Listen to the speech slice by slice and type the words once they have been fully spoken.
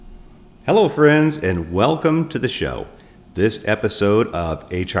Hello, friends, and welcome to the show. This episode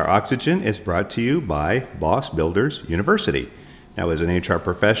of HR Oxygen is brought to you by Boss Builders University. Now, as an HR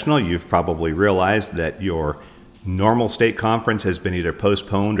professional, you've probably realized that your normal state conference has been either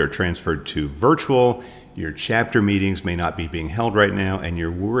postponed or transferred to virtual. Your chapter meetings may not be being held right now, and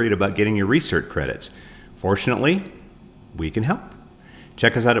you're worried about getting your research credits. Fortunately, we can help.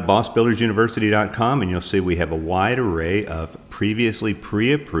 Check us out at bossbuildersuniversity.com, and you'll see we have a wide array of previously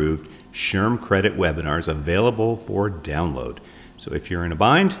pre-approved SHRM credit webinars available for download. So if you're in a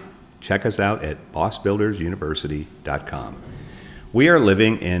bind, check us out at bossbuildersuniversity.com. We are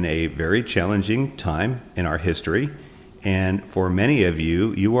living in a very challenging time in our history, and for many of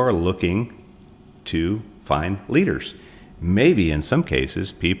you, you are looking to find leaders. Maybe in some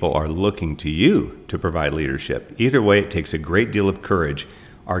cases, people are looking to you to provide leadership. Either way, it takes a great deal of courage.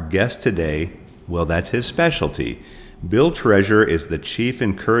 Our guest today, well, that's his specialty. Bill Treasure is the Chief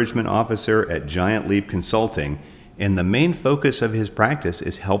Encouragement Officer at Giant Leap Consulting, and the main focus of his practice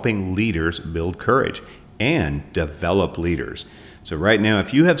is helping leaders build courage and develop leaders. So right now,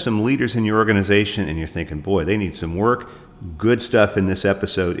 if you have some leaders in your organization and you're thinking, boy, they need some work, good stuff in this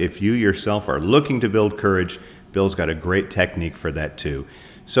episode. If you yourself are looking to build courage, Bill's got a great technique for that too.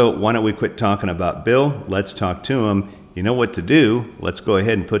 So why don't we quit talking about Bill? Let's talk to him. You know what to do. Let's go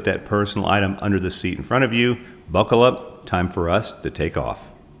ahead and put that personal item under the seat in front of you. Buckle up. Time for us to take off.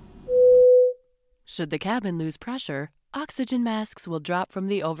 Should the cabin lose pressure, oxygen masks will drop from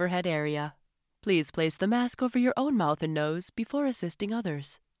the overhead area. Please place the mask over your own mouth and nose before assisting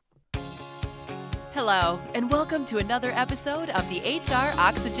others. Hello, and welcome to another episode of the HR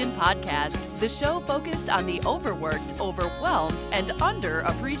Oxygen Podcast, the show focused on the overworked, overwhelmed, and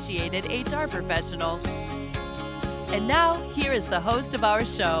underappreciated HR professional. And now, here is the host of our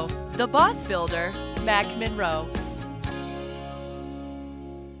show, the Boss Builder, Mac Monroe.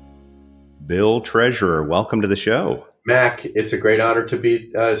 Bill Treasurer, welcome to the show. Mac, it's a great honor to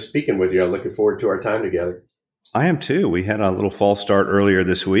be speaking with you. I'm looking forward to our time together. I am too. We had a little false start earlier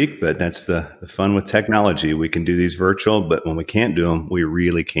this week, but that's the fun with technology. We can do these virtual, but when we can't do them, we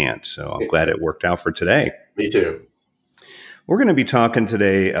really can't. So I'm glad it worked out for today. Me too. We're going to be talking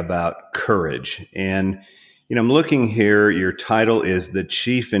today about courage. And, I'm looking here, your title is the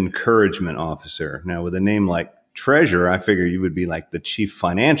Chief Encouragement Officer. Now, with a name like Treasurer, I figure you would be like the Chief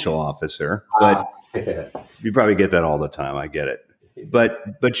Financial Officer, but you probably get that all the time. I get it.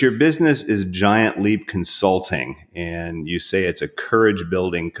 But your business is Giant Leap Consulting, and you say it's a courage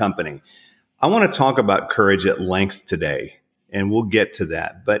building company. I want to talk about courage at length today, and we'll get to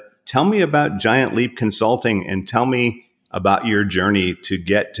that. But tell me about Giant Leap Consulting and tell me about your journey to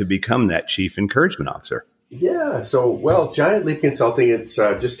get to become that Chief Encouragement Officer. Yeah. So, Giant Leap Consulting, it's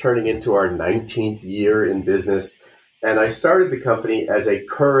just turning into our 19th year in business. And I started the company as a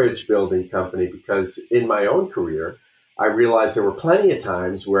courage building company because in my own career, I realized there were plenty of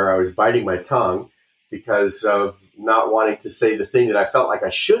times where I was biting my tongue because of not wanting to say the thing that I felt like I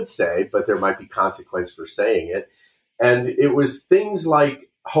should say, but there might be consequence for saying it. And it was things like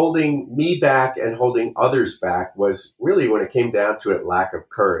holding me back and holding others back was really, when it came down to it, lack of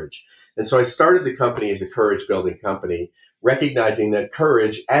courage. And so I started the company as a courage building company, recognizing that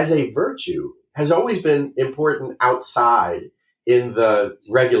courage as a virtue has always been important outside in the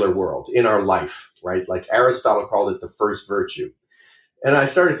regular world, in our life, right? Like Aristotle called it the first virtue. And I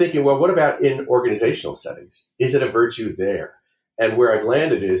started thinking, well, what about in organizational settings? Is it a virtue there? And where I've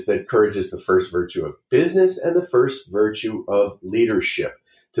landed is that courage is the first virtue of business and the first virtue of leadership.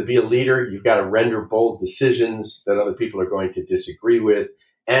 To be a leader, you've got to render bold decisions that other people are going to disagree with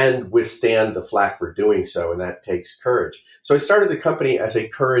and withstand the flack for doing so. And that takes courage. So I started the company as a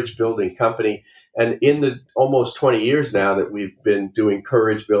courage building company. And in the almost 20 years now that we've been doing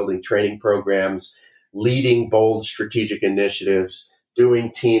courage building training programs, leading bold strategic initiatives,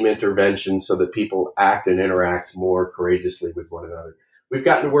 doing team interventions so that people act and interact more courageously with one another. We've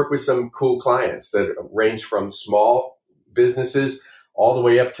gotten to work with some cool clients that range from small businesses all the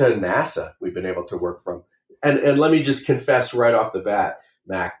way up to NASA. We've been able to work from. And let me just confess right off the bat,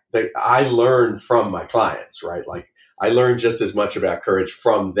 Mac, that I learn from my clients, right? Like I learn just as much about courage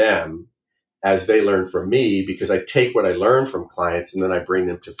from them as they learn from me, because I take what I learn from clients and then I bring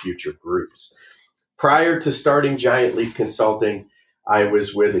them to future groups. Prior to starting Giant Leap Consulting, I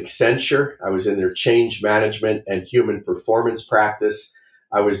was with Accenture. I was in their change management and human performance practice.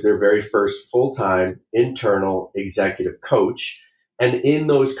 I was their very first full-time internal executive coach. And in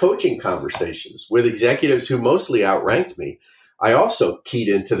those coaching conversations with executives who mostly outranked me, I also keyed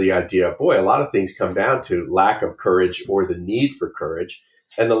into the idea of, boy, a lot of things come down to lack of courage or the need for courage.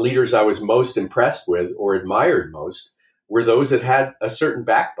 And the leaders I was most impressed with or admired most were those that had a certain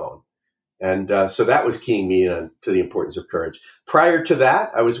backbone. And so that was keying me in to the importance of courage. Prior to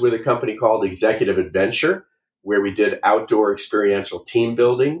that, I was with a company called Executive Adventure, where we did outdoor experiential team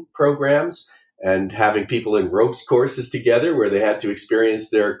building programs and having people in ropes courses together where they had to experience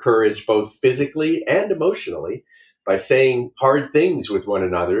their courage both physically and emotionally by saying hard things with one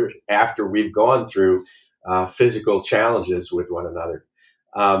another after we've gone through physical challenges with one another.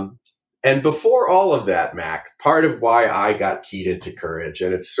 And before all of that, Mac, part of why I got keyed into courage,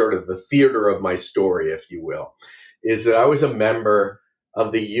 and it's sort of the theater of my story, if you will, is that I was a member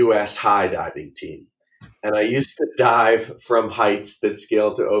of the U.S. high diving team. And I used to dive from heights that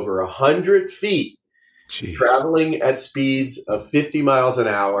scaled to over 100 feet, Jeez. Traveling at speeds of 50 miles an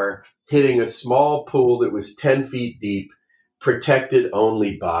hour, hitting a small pool that was 10 feet deep, protected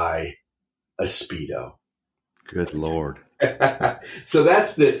only by a Speedo. Good Lord. So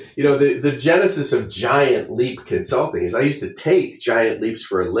that's the genesis of Giant Leap Consulting. Is I used to take giant leaps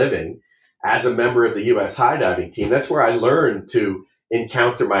for a living as a member of the U.S. high diving team. That's where I learned to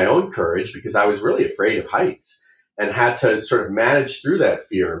encounter my own courage, because I was really afraid of heights and had to sort of manage through that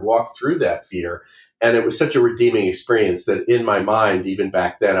fear and walk through that fear. And it was such a redeeming experience that in my mind, even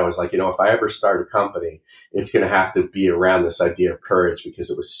back then, I was like, if I ever start a company, it's going to have to be around this idea of courage, because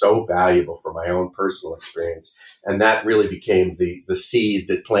it was so valuable for my own personal experience. And that really became the seed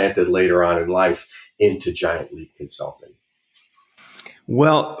that planted later on in life into Giant Leap Consulting.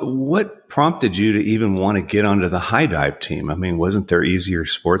 Well, what prompted you to even want to get onto the high dive team? I mean, wasn't there easier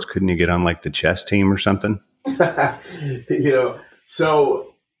sports? Couldn't you get on like the chess team or something?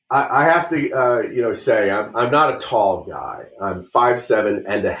 So I have to, say I'm not a tall guy. I'm 5'7"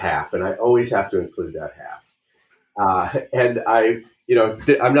 and a half, and I always have to include that half. And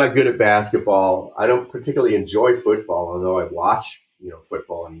I'm not good at basketball. I don't particularly enjoy football, although I watch,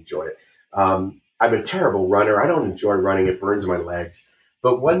 football and enjoy it. I'm a terrible runner. I don't enjoy running. It burns my legs.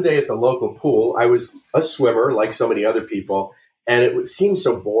 But one day at the local pool, I was a swimmer like so many other people, and it seemed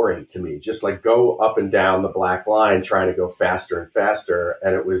so boring to me, just like go up and down the black line, trying to go faster and faster.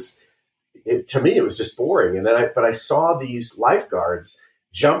 And to me, it was just boring. And then I saw these lifeguards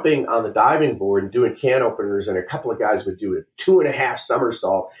jumping on the diving board and doing can openers, and a couple of guys would do a 2.5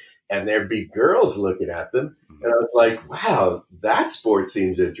 somersault, and there'd be girls looking at them. And I was like, wow, that sport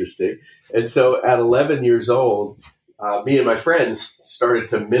seems interesting. And so at 11 years old, me and my friends started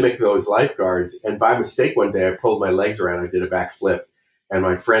to mimic those lifeguards. And by mistake, one day I pulled my legs around, I did a backflip, and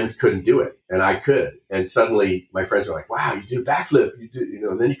my friends couldn't do it, and I could. And suddenly my friends were like, wow, you do a backflip,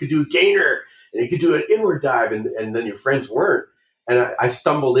 and then you could do a gainer, and you could do an inward dive, and then your friends weren't. And I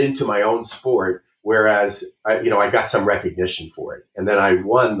stumbled into my own sport, whereas I got some recognition for it. And then I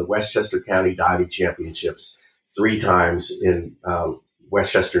won the Westchester County Diving Championships 3 times in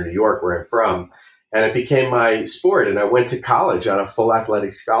Westchester, New York, where I'm from. And it became my sport. And I went to college on a full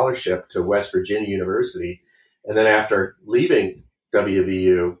athletic scholarship to West Virginia University. And then after leaving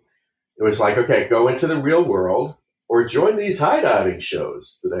WVU, it was like, okay, go into the real world or join these high diving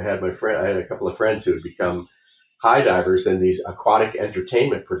shows that I had. I had a couple of friends who had become high divers in these aquatic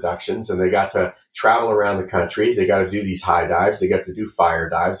entertainment productions, and they got to travel around the country. They got to do these high dives. They got to do fire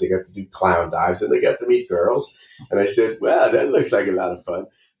dives. They got to do clown dives, and they got to meet girls. And I said, well, that looks like a lot of fun.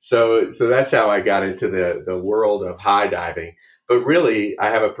 So that's how I got into the world of high diving. But really,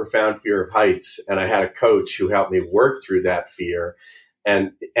 I have a profound fear of heights, and I had a coach who helped me work through that fear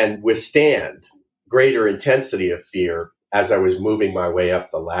and withstand greater intensity of fear as I was moving my way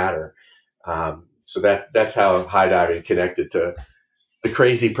up the ladder. So that's how high diving connected to the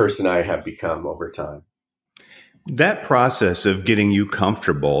crazy person I have become over time. That process of getting you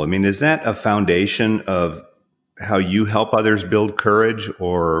comfortable, I mean, is that a foundation of how you help others build courage,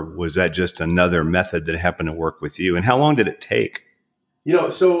 or was that just another method that happened to work with you? And how long did it take?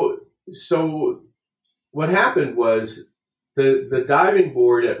 So what happened was the diving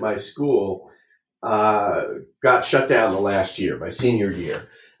board at my school got shut down the last year, my senior year.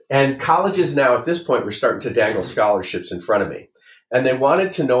 And colleges now at this point were starting to dangle scholarships in front of me. And they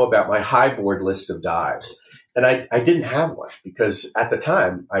wanted to know about my high board list of dives. And I didn't have one because at the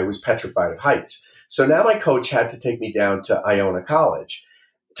time I was petrified of heights. So now my coach had to take me down to Iona College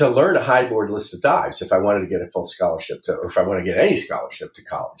to learn a high board list of dives if I wanted to get a full scholarship or if I want to get any scholarship to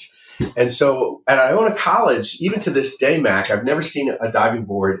college. And so at Iona College, even to this day, Mac, I've never seen a diving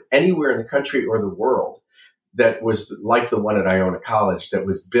board anywhere in the country or the world that was like the one at Iona College that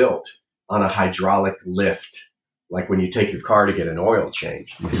was built on a hydraulic lift, like when you take your car to get an oil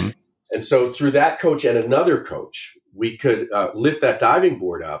change. And so through that coach and another coach, we could lift that diving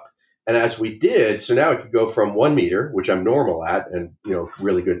board up And as we did, so now it could go from 1 meter, which I'm normal at and,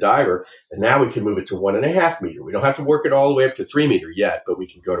 really good diver. And now we can move it to 1.5 meter. We don't have to work it all the way up to 3 meter yet, but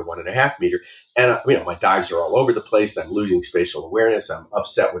we can go to 1.5 meter. And, my dives are all over the place. I'm losing spatial awareness. I'm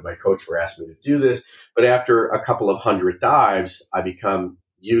upset with my coach for asking me to do this. But after a couple of 100 dives, I become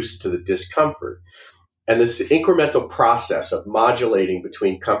used to the discomfort. And this incremental process of modulating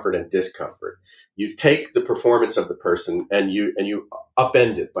between comfort and discomfort, you take the performance of the person and you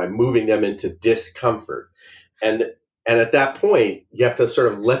upend it by moving them into discomfort. And at that point, you have to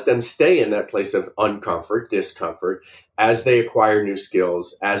sort of let them stay in that place of uncomfort, discomfort, as they acquire new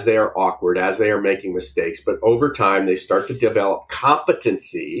skills, as they are awkward, as they are making mistakes. But over time, they start to develop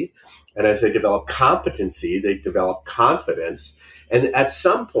competency. And as they develop competency, they develop confidence. And at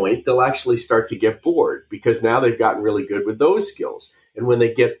some point, they'll actually start to get bored because now they've gotten really good with those skills. And when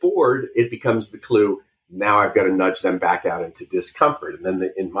they get bored, it becomes the clue, now I've got to nudge them back out into discomfort. And then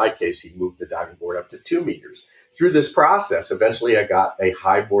in my case, he moved the diving board up to 2 meters. Through this process, eventually I got a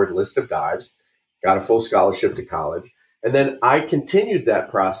high board list of dives, got a full scholarship to college. And then I continued that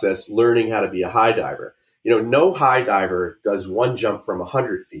process learning how to be a high diver. No high diver does one jump from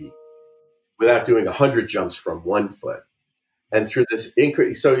 100 feet without doing 100 jumps from 1 foot. And through this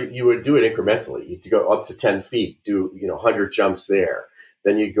increase, so you would do it incrementally. You'd go up to 10 feet, do 100 jumps there.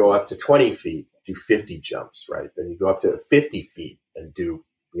 Then you go up to 20 feet, do 50 jumps, right? Then you go up to 50 feet and do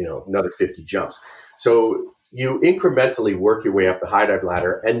another 50 jumps. So you incrementally work your way up the high dive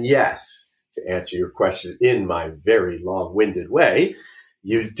ladder. And yes, to answer your question in my very long-winded way,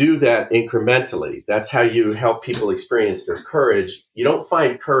 you do that incrementally. That's how you help people experience their courage. You don't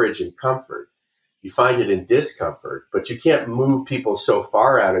find courage in comfort. You find it in discomfort, but you can't move people so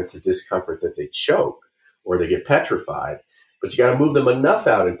far out into discomfort that they choke or they get petrified. But you got to move them enough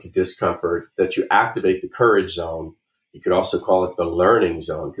out into discomfort that you activate the courage zone. You could also call it the learning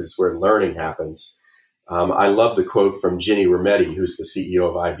zone because it's where learning happens. I love the quote from Ginny Rometty, who's the CEO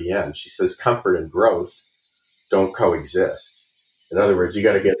of IBM. She says, comfort and growth don't coexist. In other words, you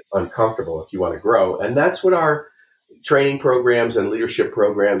got to get uncomfortable if you want to grow. And that's what our training programs and leadership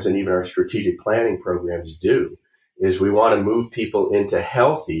programs and even our strategic planning programs do, is we want to move people into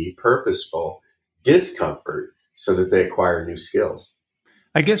healthy, purposeful discomfort so that they acquire new skills.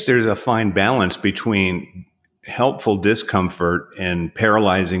 I guess there's a fine balance between helpful discomfort and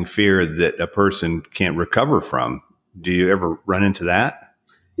paralyzing fear that a person can't recover from. Do you ever run into that?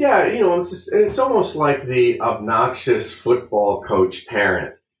 Yeah, it's almost like the obnoxious football coach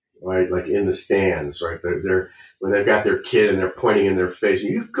parent, right? Like in the stands, right? They're when they've got their kid and they're pointing in their face,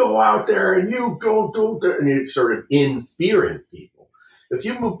 you go out there and you go do that, and you're sort of interfering people. If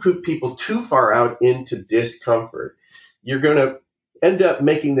you move people too far out into discomfort, you're going to end up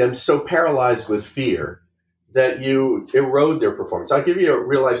making them so paralyzed with fear that you erode their performance. I'll give you a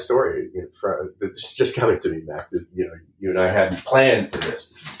real life story that's just coming to me, Mac. You and I hadn't planned for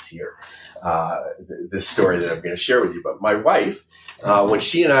this piece here, this story that I'm going to share with you. But my wife, when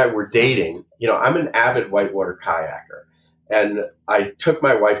she and I were dating, I'm an avid whitewater kayaker. And I took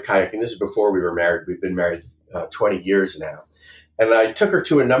my wife kayaking. This is before we were married. We've been married 20 years now. And I took her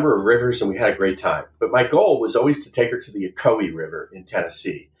to a number of rivers and we had a great time. But my goal was always to take her to the Ocoee River in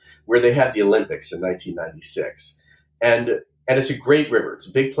Tennessee, where they had the Olympics in 1996. And it's a great river. It's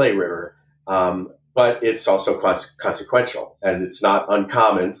a big play river, but it's also consequential. And it's not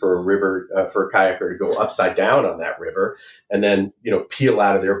uncommon for a river, for a kayaker to go upside down on that river and then, peel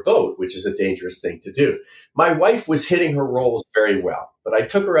out of their boat, which is a dangerous thing to do. My wife was hitting her rolls very well, but I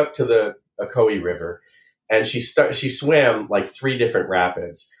took her up to the Ocoee River and she swam like 3 different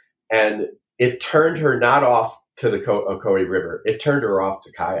rapids, and it turned her not off to the Ocoee River. It turned her off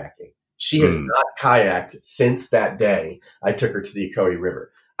to kayaking. She has not kayaked since that day I took her to the Ocoee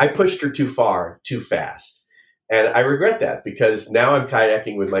River. I pushed her too far, too fast. And I regret that because now I'm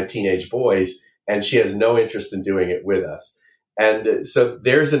kayaking with my teenage boys and she has no interest in doing it with us. And so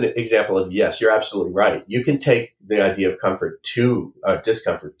there's an example of, yes, you're absolutely right. You can take the idea of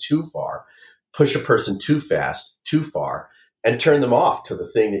discomfort too far, push a person too fast, too far, and turn them off to the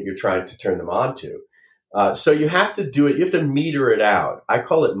thing that you're trying to turn them on to. So you have to do it. You have to meter it out. I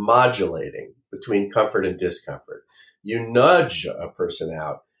call it modulating between comfort and discomfort. You nudge a person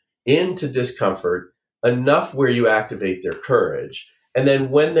out into discomfort enough where you activate their courage. And then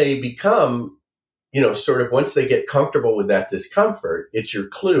when they become, once they get comfortable with that discomfort, it's your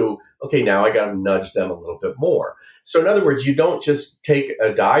clue. Okay, now I got to nudge them a little bit more. So in other words, you don't just take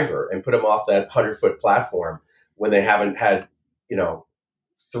a diver and put them off that 100-foot platform when they haven't had,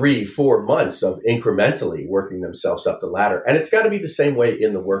 3-4 months of incrementally working themselves up the ladder. And it's got to be the same way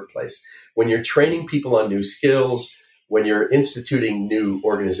in the workplace. When you're training people on new skills, when you're instituting new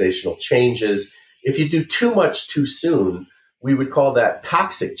organizational changes, if you do too much too soon, we would call that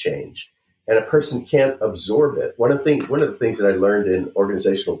toxic change, and a person can't absorb it. One of the things that I learned in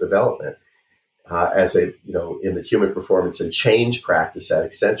organizational development, in the human performance and change practice at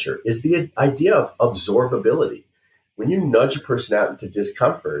Accenture, is the idea of absorbability. When you nudge a person out into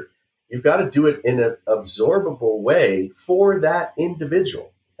discomfort, you've got to do it in an absorbable way for that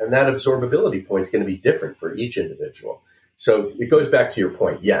individual. And that absorbability point is going to be different for each individual. So it goes back to your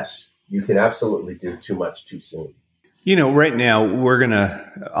point. Yes, you can absolutely do too much too soon. Right now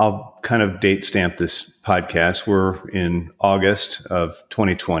I'll kind of date stamp this podcast. We're in August of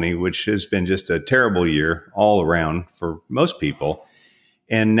 2020, which has been just a terrible year all around for most people.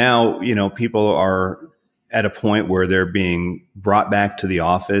 And now, people are at a point where they're being brought back to the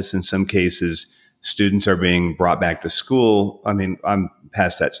office. In some cases, students are being brought back to school. I mean, I'm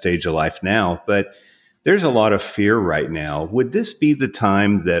past that stage of life now, but there's a lot of fear right now. Would this be the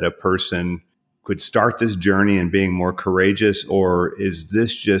time that a person could start this journey and being more courageous? Or is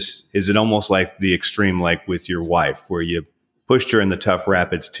it almost like the extreme, like with your wife, where you pushed her in the tough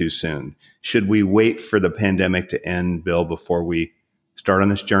rapids too soon? Should we wait for the pandemic to end, Bill, before we start on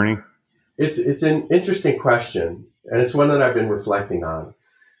this journey? It's an interesting question, and it's one that I've been reflecting on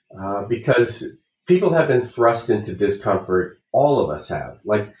because people have been thrust into discomfort. All of us have.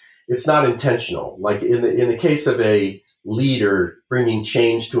 Like, it's not intentional. Like in the case of a leader bringing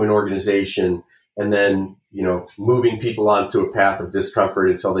change to an organization and then, moving people onto a path of discomfort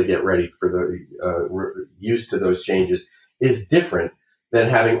until they get ready for the used to those changes is different than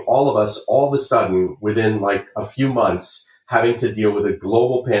having all of us all of a sudden within like a few months having to deal with a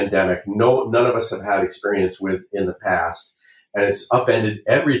global pandemic none of us have had experience with in the past. And it's upended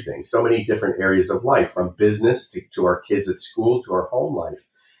everything, so many different areas of life, from business to our kids at school, to our home life,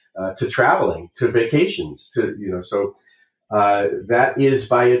 to traveling, to vacations, that is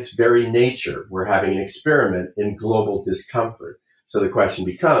by its very nature. We're having an experiment in global discomfort. So the question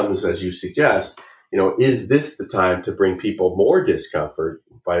becomes, as you suggest, is this the time to bring people more discomfort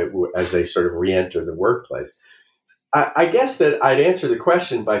as they sort of re-enter the workplace? I guess that I'd answer the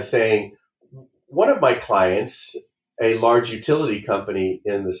question by saying one of my clients, a large utility company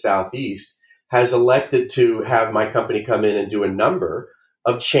in the Southeast, has elected to have my company come in and do a number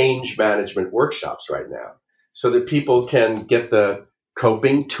of change management workshops right now so that people can get the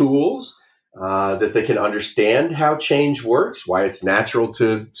coping tools, that they can understand how change works, why it's natural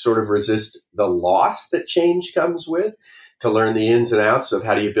to sort of resist the loss that change comes with, to learn the ins and outs of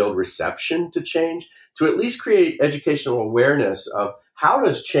how do you build reception to change, to at least create educational awareness of how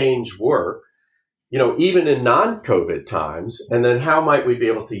does change work, even in non-COVID times, and then how might we be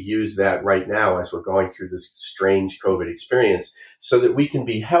able to use that right now as we're going through this strange COVID experience so that we can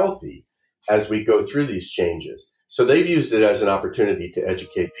be healthy as we go through these changes. So they've used it as an opportunity to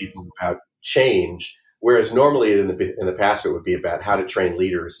educate people about change, whereas normally in the past it would be about how to train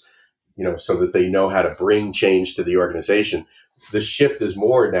leaders, so that they know how to bring change to the organization. The shift is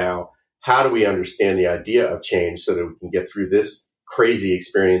more now, how do we understand the idea of change so that we can get through this crazy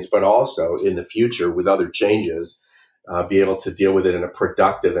experience, but also in the future with other changes, be able to deal with it in a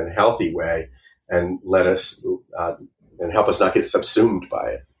productive and healthy way, and let us and help us not get subsumed by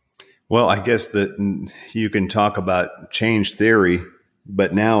it. Well, I guess that you can talk about change theory,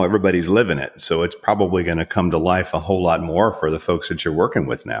 but now everybody's living it. So it's probably going to come to life a whole lot more for the folks that you're working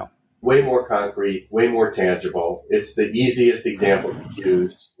with now. Way more concrete, way more tangible. It's the easiest example to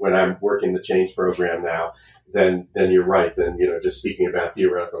use when I'm working the change program now. Then you're right. Then, just speaking about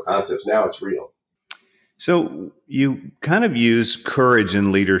theoretical concepts, now it's real. So you kind of use courage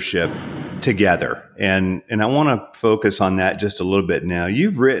and leadership together. And I want to focus on that just a little bit now.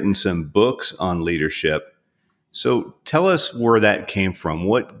 You've written some books on leadership. So tell us where that came from.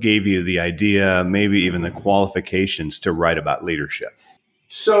 What gave you the idea, maybe even the qualifications to write about leadership?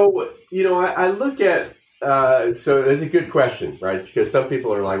 So, I look at, so it's a good question, right? Because some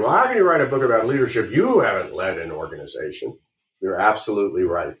people are like, well, how can you write a book about leadership? You haven't led an organization. You're absolutely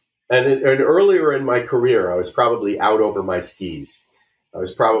right. And earlier in my career, I was probably out over my skis. I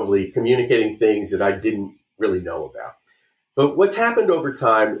was probably communicating things that I didn't really know about. But what's happened over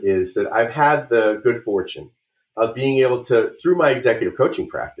time is that I've had the good fortune of being able to, through my executive coaching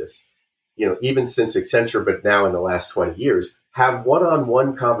practice, even since Accenture, but now in the last 20 years, have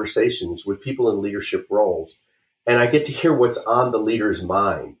one-on-one conversations with people in leadership roles. And I get to hear what's on the leader's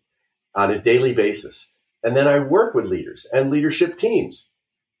mind on a daily basis. And then I work with leaders and leadership teams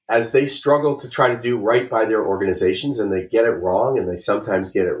as they struggle to try to do right by their organizations, and they get it wrong, and they sometimes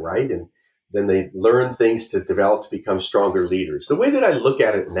get it right. And then they learn things to develop to become stronger leaders. The way that I look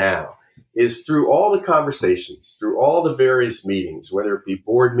at it now is through all the conversations, through all the various meetings, whether it be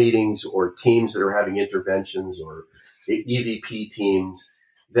board meetings or teams that are having interventions or EVP teams,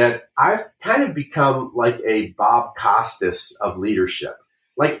 that I've kind of become like a Bob Costas of leadership.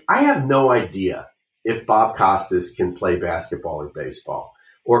 Like, I have no idea if Bob Costas can play basketball or baseball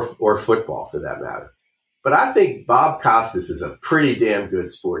or football for that matter. But I think Bob Costas is a pretty damn good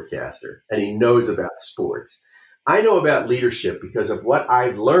sportcaster, and he knows about sports. I know about leadership because of what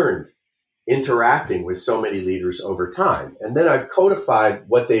I've learned interacting with so many leaders over time. And then I've codified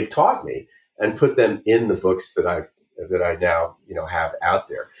what they've taught me and put them in the books that I now, have out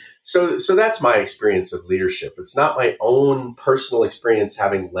there. So that's my experience of leadership. It's not my own personal experience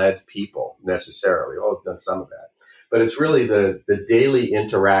having led people necessarily. Oh, I've done some of that. But it's really the daily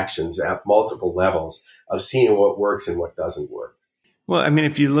interactions at multiple levels of seeing what works and what doesn't work. Well, I mean,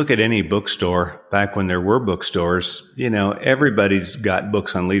 if you look at any bookstore, back when there were bookstores, everybody's got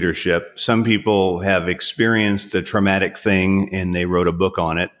books on leadership. Some people have experienced a traumatic thing and they wrote a book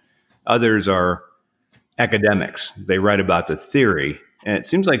on it. Others are academics. They write about the theory. And it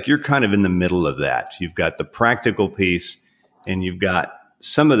seems like you're kind of in the middle of that. You've got the practical piece and you've got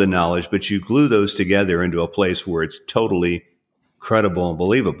some of the knowledge, but you glue those together into a place where it's totally credible and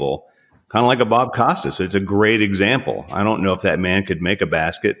believable. Kind of like a Bob Costas. It's a great example. I don't know if that man could make a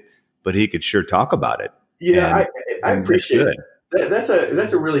basket, but he could sure talk about it. Yeah, I appreciate it.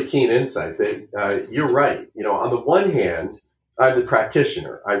 That's a really keen insight. That you're right. On the one hand, I'm the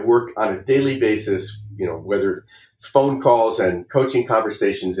practitioner. I work on a daily basis, whether phone calls and coaching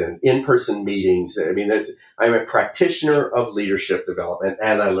conversations and in-person meetings. I mean, I'm a practitioner of leadership development,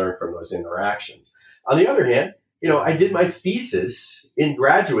 and I learn from those interactions. On the other hand, I did my thesis in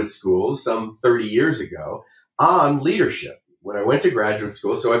graduate school some 30 years ago on leadership when I went to graduate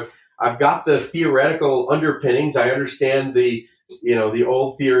school. So I've got the theoretical underpinnings. I understand the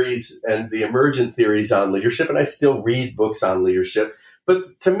old theories and the emergent theories on leadership, and I still read books on leadership.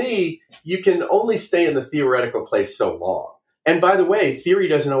 But to me, you can only stay in the theoretical place so long. And by the way, theory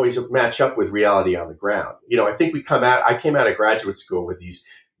doesn't always match up with reality on the ground. I think I came out of graduate school with these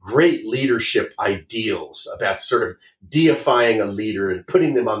great leadership ideals about sort of deifying a leader and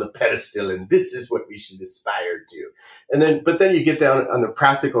putting them on the pedestal, and this is what we should aspire to. But then you get down on the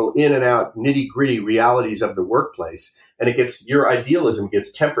practical, in and out, nitty gritty realities of the workplace, and your idealism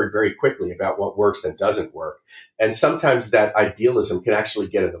gets tempered very quickly about what works and doesn't work. And sometimes that idealism can actually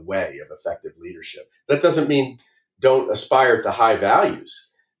get in the way of effective leadership. That doesn't mean don't aspire to high values.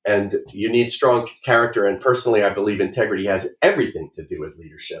 And you need strong character. And personally, I believe integrity has everything to do with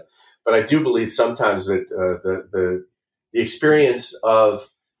leadership. But I do believe sometimes that the experience of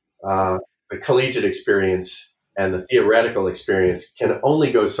the collegiate experience and the theoretical experience can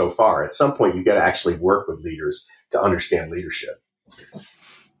only go so far. At some point, you got to actually work with leaders to understand leadership.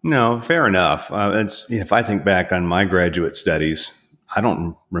 No, fair enough. If I think back on my graduate studies, I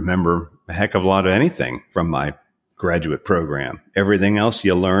don't remember a heck of a lot of anything from my graduate program. Everything else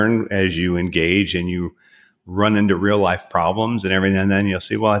you learn as you engage and you run into real life problems and everything. And then you'll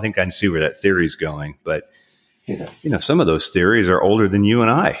see, well, I think I can see where that theory's going. But, some of those theories are older than you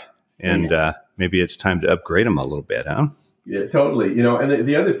and I. And maybe it's time to upgrade them a little bit, huh? Yeah, totally. And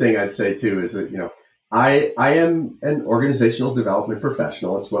the other thing I'd say too is that, I am an organizational development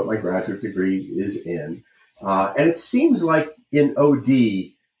professional. It's what my graduate degree is in. And it seems like in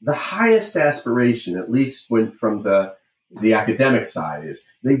OD, the highest aspiration, at least from the academic side, is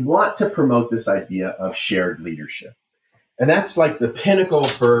they want to promote this idea of shared leadership. And that's like the pinnacle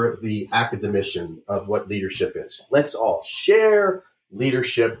for the academician of what leadership is. Let's all share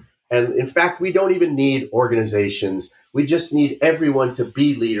leadership. And in fact, we don't even need organizations. We just need everyone to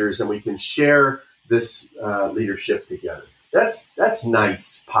be leaders, and we can share this leadership together. That's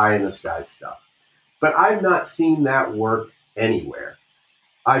nice pie in the sky stuff. But I've not seen that work anywhere.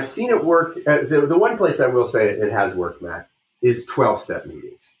 I've seen it work. The one place I will say it has worked, Matt, is 12-step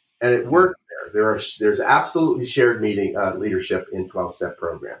meetings. And it works there. There's absolutely shared leadership in 12-step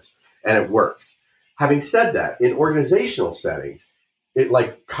programs, and it works. Having said that, in organizational settings,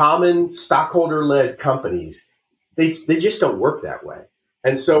 like common stockholder-led companies, they just don't work that way.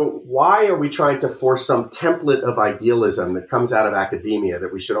 And so why are we trying to force some template of idealism that comes out of academia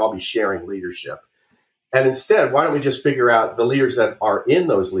that we should all be sharing leadership? And instead, why don't we just figure out the leaders that are in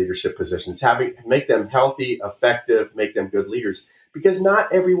those leadership positions, make them healthy, effective, make them good leaders? Because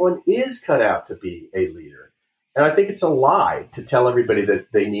not everyone is cut out to be a leader. And I think it's a lie to tell everybody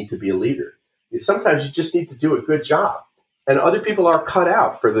that they need to be a leader. Sometimes you just need to do a good job. And other people are cut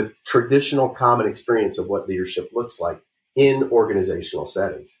out for the traditional common experience of what leadership looks like in organizational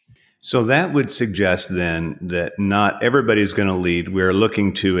settings. So that would suggest then that not everybody's going to lead. We're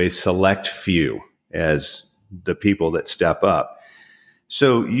looking to a select few as the people that step up.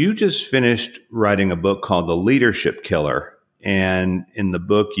 So you just finished writing a book called The Leadership Killer. And in the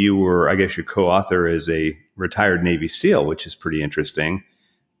book, you were, I guess your co-author is a retired Navy SEAL, which is pretty interesting.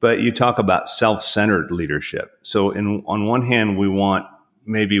 But you talk about self-centered leadership. So on one hand, we want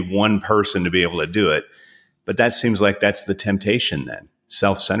maybe one person to be able to do it. But that seems like that's the temptation then,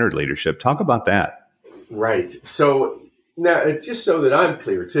 self-centered leadership. Talk about that. Right. So now, just so that I'm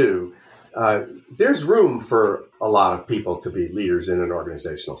clear too, there's room for a lot of people to be leaders in an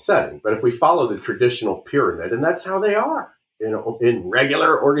organizational setting. But if we follow the traditional pyramid, and that's how they are, in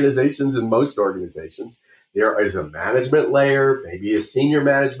regular organizations and most organizations, there is a management layer, maybe a senior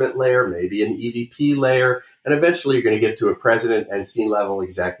management layer, maybe an EVP layer, and eventually you're going to get to a president and C-level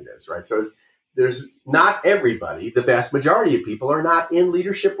executives, right? So there's not everybody, the vast majority of people are not in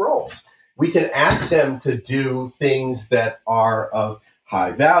leadership roles. We can ask them to do things that are of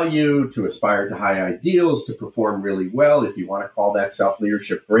high value, to aspire to high ideals, to perform really well. If you want to call that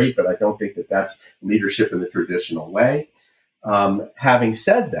self-leadership, great, but I don't think that that's leadership in the traditional way. Having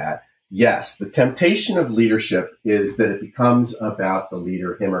said that, yes, the temptation of leadership is that it becomes about the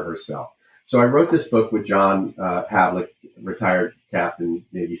leader, him or herself. So I wrote this book with John Havlick, retired Captain,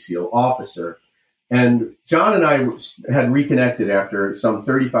 Navy SEAL officer. And John and I had reconnected after some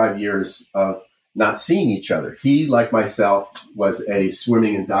 35 years of not seeing each other. He, like myself, was a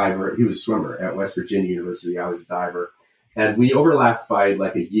swimming and diver. He was a swimmer at West Virginia University. I was a diver. And we overlapped by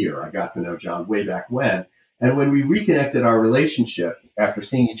like a year. I got to know John way back when. And when we reconnected our relationship after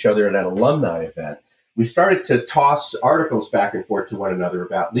seeing each other at an alumni event, we started to toss articles back and forth to one another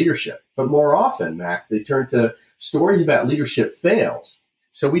about leadership. But more often, Mac, they turned to stories about leadership fails.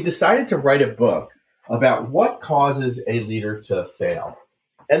 So we decided to write a book about what causes a leader to fail.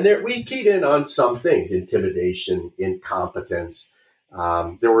 And there, we keyed in on some things: intimidation, incompetence.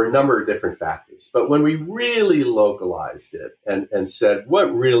 There were a number of different factors. But when we really localized it and said,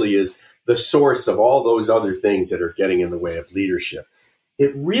 what really is the source of all those other things that are getting in the way of leadership,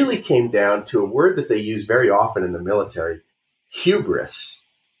 it really came down to a word that they use very often in the military: hubris.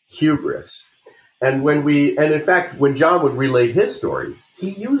 Hubris. And in fact, when John would relate his stories, he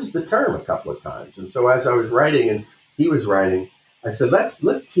used the term a couple of times. And so as I was writing and he was writing, I said,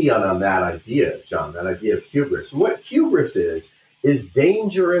 let's key on that idea, John, that idea of hubris. And what hubris is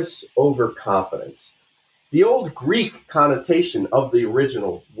dangerous overconfidence. The old Greek connotation of the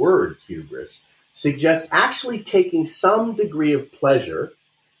original word hubris suggests actually taking some degree of pleasure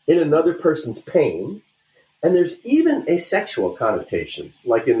in another person's pain. And there's even a sexual connotation,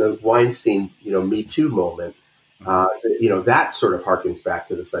 like in the Weinstein, Me Too moment. That sort of harkens back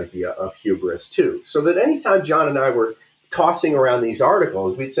to this idea of hubris too. So that anytime John and I were tossing around these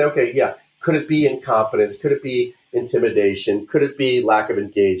articles, we'd say, okay, yeah, could it be incompetence? Could it be intimidation? Could it be lack of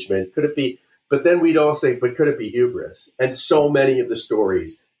engagement? Could it be? But then we'd all say, but could it be hubris? And so many of the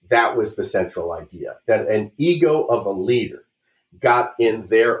stories, that was the central idea, that an ego of a leader got in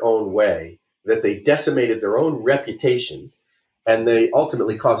their own way, that they decimated their own reputation, and they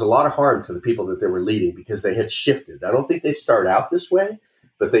ultimately caused a lot of harm to the people that they were leading because they had shifted. I don't think they start out this way,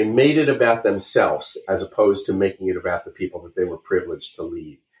 but they made it about themselves as opposed to making it about the people that they were privileged to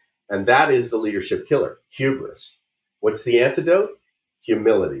lead. And that is the leadership killer, hubris. What's the antidote?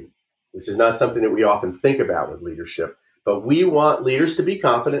 Humility, which is not something that we often think about with leadership. But we want leaders to be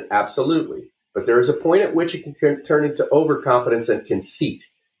confident, absolutely. But there is a point at which it can turn into overconfidence and conceit.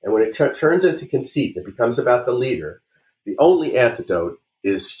 And when it turns into conceit, it becomes about the leader. The only antidote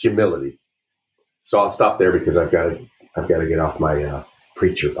is humility. So I'll stop there because I've got to get off my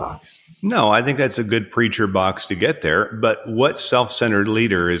preacher box. No, I think that's a good preacher box to get there. But what self-centered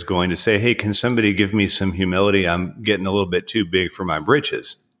leader is going to say, hey, can somebody give me some humility? I'm getting a little bit too big for my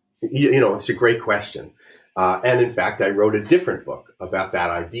britches. It's a great question. And in fact, I wrote a different book about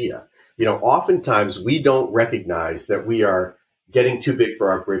that idea. Oftentimes we don't recognize that we are getting too big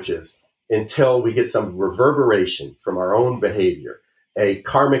for our britches until we get some reverberation from our own behavior, a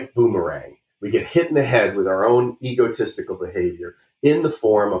karmic boomerang. We get hit in the head with our own egotistical behavior in the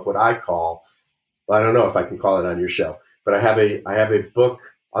form of what I call, I don't know if I can call it on your show, but I have a book.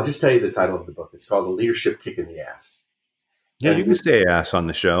 I'll just tell you the title of the book. It's called The Leadership Kick in the Ass. Yeah, you can say ass on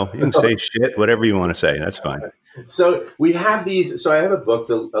the show. You can say shit, whatever you want to say. That's fine. So we have these. So I have a book,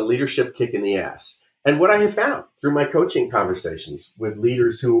 A Leadership Kick in the Ass. And what I have found through my coaching conversations with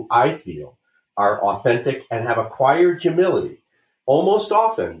leaders who I feel are authentic and have acquired humility, almost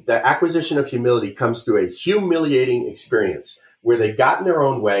often the acquisition of humility comes through a humiliating experience where they got in their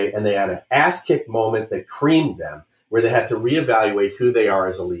own way and they had an ass kick moment that creamed them, where they had to reevaluate who they are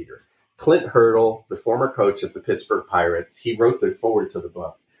as a leader. Clint Hurdle, the former coach of the Pittsburgh Pirates, he wrote the foreword to the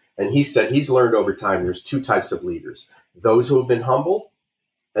book. And he said he's learned over time there's two types of leaders: those who have been humbled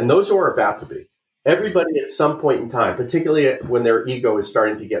and those who are about to be. Everybody at some point in time, particularly when their ego is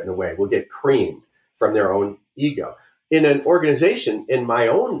starting to get in the way, will get creamed from their own ego. In an organization, in my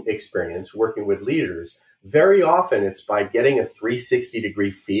own experience working with leaders, very often it's by getting a 360-degree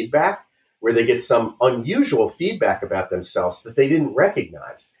feedback where they get some unusual feedback about themselves that they didn't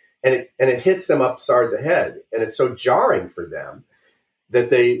recognize. And it hits them upside the head. And it's so jarring for them that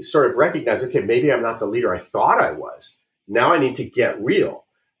they sort of recognize, okay, maybe I'm not the leader I thought I was. Now I need to get real.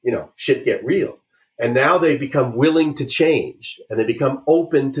 Shit get real. And now they become willing to change, and they become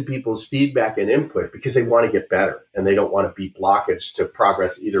open to people's feedback and input because they want to get better and they don't want to be blockage to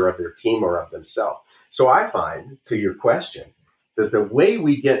progress either of their team or of themselves. So I find, to your question, that the way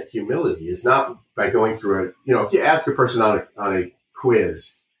we get humility is not by going through if you ask a person on a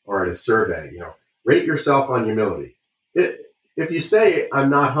quiz or at a survey, rate yourself on humility. If you say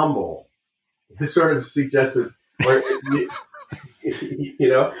I'm not humble, it sort of suggests that,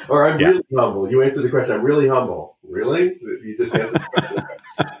 or I'm really humble. You answer the question, I'm really humble. Really? You just answer the question.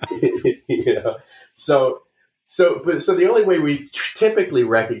 So the only way we typically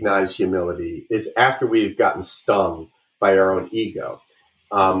recognize humility is after we've gotten stung by our own ego.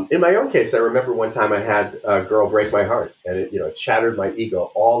 In my own case, I remember one time I had a girl break my heart, and it shattered my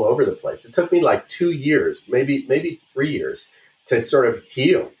ego all over the place. It took me like 2 years, maybe 3 years, to sort of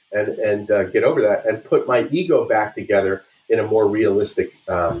heal and get over that and put my ego back together in a more realistic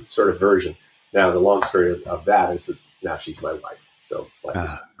sort of version. Now, the long story of that is that now she's my wife. So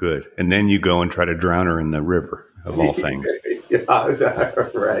good. And then you go and try to drown her in the river, of all things.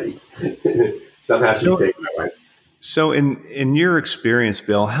 Right. Somehow she stayed my wife. So in your experience,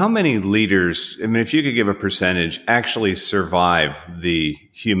 Bill, how many leaders, if you could give a percentage, actually survive the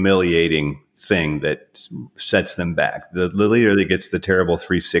humiliating thing that sets them back? The leader that gets the terrible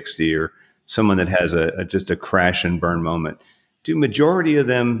 360 or someone that has just a crash and burn moment. Do majority of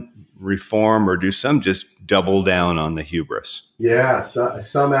them reform, or do some just double down on the hubris? Yeah,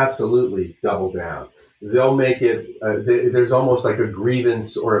 some absolutely double down. They'll make it, there's almost like a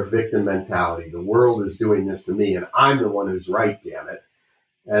grievance or a victim mentality. The world is doing this to me and I'm the one who's right, damn it.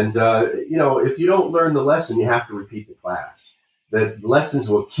 And, if you don't learn the lesson, you have to repeat the class. The lessons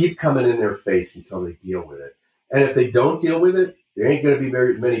will keep coming in their face until they deal with it. And if they don't deal with it, there ain't going to be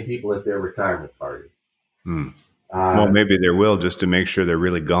very many people at their retirement party. Well, maybe there will, just to make sure they're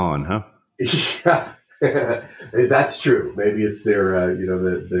really gone, huh? Yeah, that's true. Maybe it's their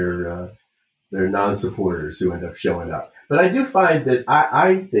non-supporters who end up showing up. But I do find that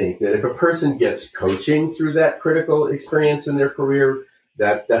I think that if a person gets coaching through that critical experience in their career,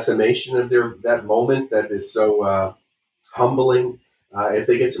 that decimation of that moment that is so humbling, if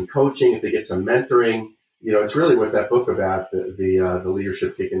they get some coaching, if they get some mentoring, it's really what that book about, the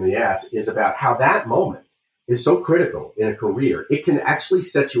leadership kick in the ass, is about how that moment is so critical in a career. It can actually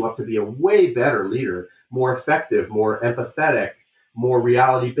set you up to be a way better leader, more effective, more empathetic, more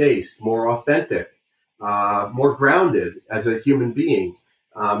reality-based, more authentic, more grounded as a human being.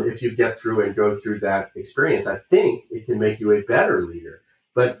 If you get through and go through that experience, I think it can make you a better leader.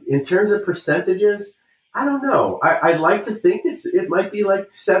 But in terms of percentages, I don't know. I like to think it might be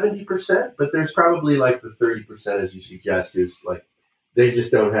like 70%, but there's probably like the 30%, as you suggest, who's like, they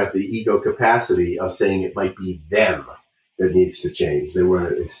just don't have the ego capacity of saying it might be them that needs to change. They want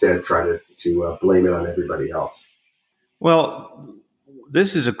to instead try to blame it on everybody else. Well,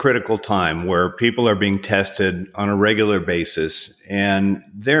 this is a critical time where people are being tested on a regular basis. And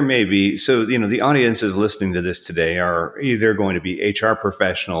there may be, the audiences listening to this today are either going to be HR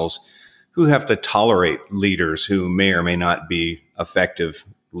professionals who have to tolerate leaders who may or may not be effective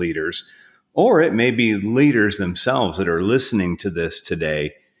leaders, or it may be leaders themselves that are listening to this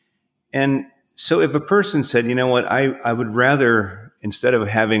today. And so if a person said, you know what, I would rather, instead of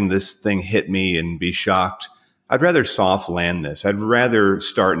having this thing hit me and be shocked, I'd rather soft land this. I'd rather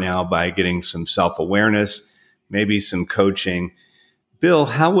start now by getting some self-awareness, maybe some coaching. Bill,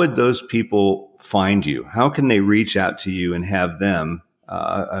 how would those people find you? How can they reach out to you and have them,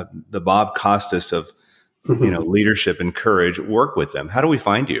 the Bob Costas of leadership and courage, work with them? How do we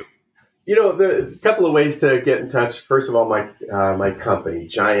find you? The couple of ways to get in touch. First of all, my company,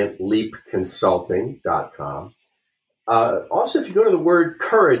 giantleapconsulting.com. Also, if you go to the word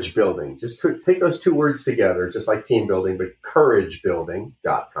courage building, just take those two words together, just like team building, but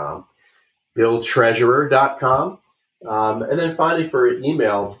couragebuilding.com, billtreasurer.com. And then finally for an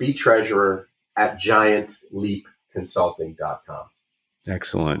email, btreasurer@giantleapconsulting.com.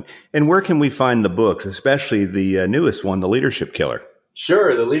 Excellent. And where can we find the books, especially the newest one, The Leadership Killer?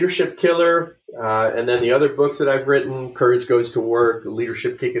 Sure, The Leadership Killer, and then the other books that I've written, Courage Goes to Work,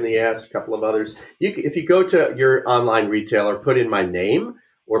 Leadership Kick in the Ass, a couple of others. If you go to your online retailer, put in my name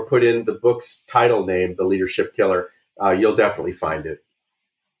or put in the book's title name, The Leadership Killer, you'll definitely find it.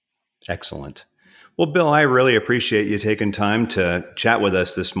 Excellent. Well, Bill, I really appreciate you taking time to chat with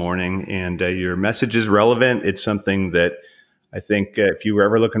us this morning, and your message is relevant. It's something that I think if you were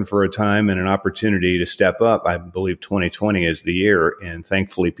ever looking for a time and an opportunity to step up, I believe 2020 is the year, and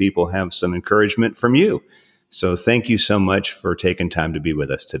thankfully people have some encouragement from you. So thank you so much for taking time to be with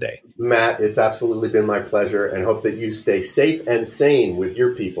us today. Matt, it's absolutely been my pleasure, and hope that you stay safe and sane with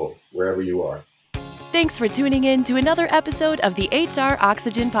your people wherever you are. Thanks for tuning in to another episode of the HR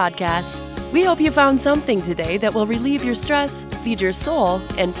Oxygen Podcast. We hope you found something today that will relieve your stress, feed your soul,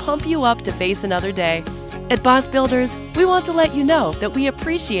 and pump you up to face another day. At Boss Builders, we want to let you know that we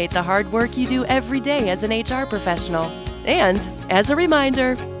appreciate the hard work you do every day as an HR professional. And, as a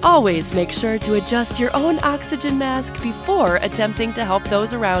reminder, always make sure to adjust your own oxygen mask before attempting to help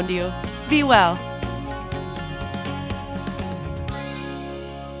those around you. Be well.